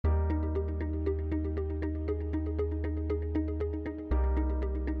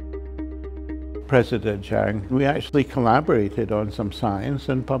President Chiang. We actually collaborated on some science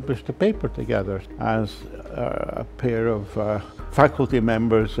and published a paper together as a pair of faculty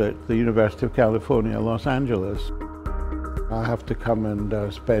members at the University of California, Los Angeles. I have to come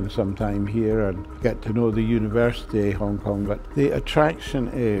and spend some time here and get to know the University, Hong Kong, but the attraction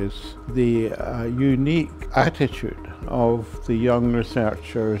is the unique attitude of the young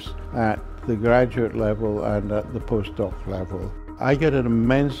researchers at the graduate level and at the postdoc level. I get an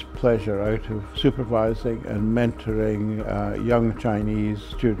immense pleasure out of supervising and mentoring young Chinese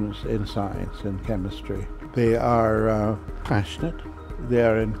students in science and chemistry. They are passionate, they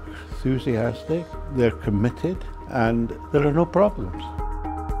are enthusiastic, they're committed, and there are no problems.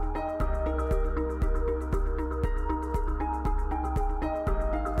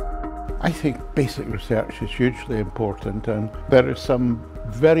 I think basic research is hugely important, and there is some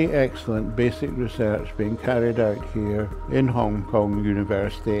very excellent basic research being carried out here in Hong Kong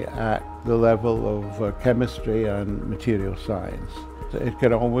University at the level of chemistry and material science. It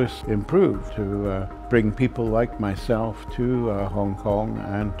can always improve to bring people like myself to Hong Kong,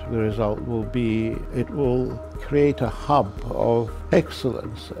 and the result will be it will create a hub of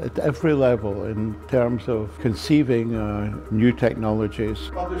excellence at every level in terms of conceiving new technologies.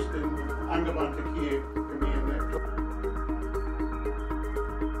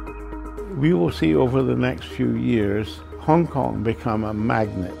 We will see over the next few years Hong Kong become a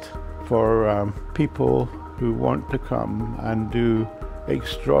magnet for people who want to come and do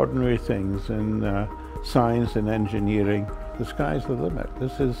extraordinary things in science and engineering. The sky's the limit.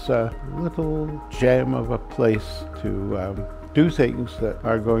 This is a little gem of a place to do things that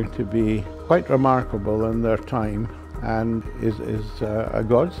are going to be quite remarkable in their time, and is a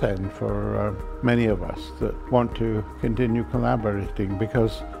godsend for many of us that want to continue collaborating,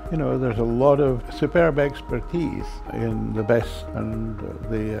 because there's a lot of superb expertise in the best and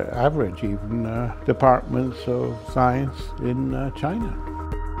the average even departments of science in China.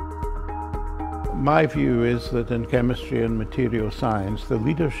 My view is that in chemistry and material science, the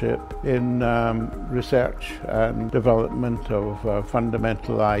leadership in research and development of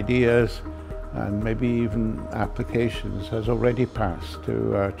fundamental ideas and maybe even applications has already passed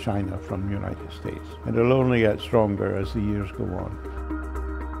to China from the United States. And it'll only get stronger as the years go on.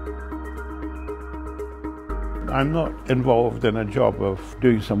 I'm not involved in a job of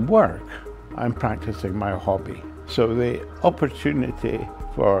doing some work. I'm practicing my hobby. So the opportunity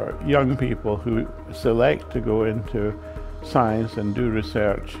for young people who select to go into science and do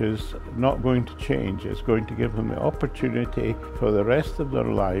research is not going to change. It's going to give them the opportunity for the rest of their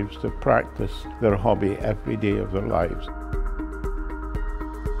lives to practice their hobby every day of their lives.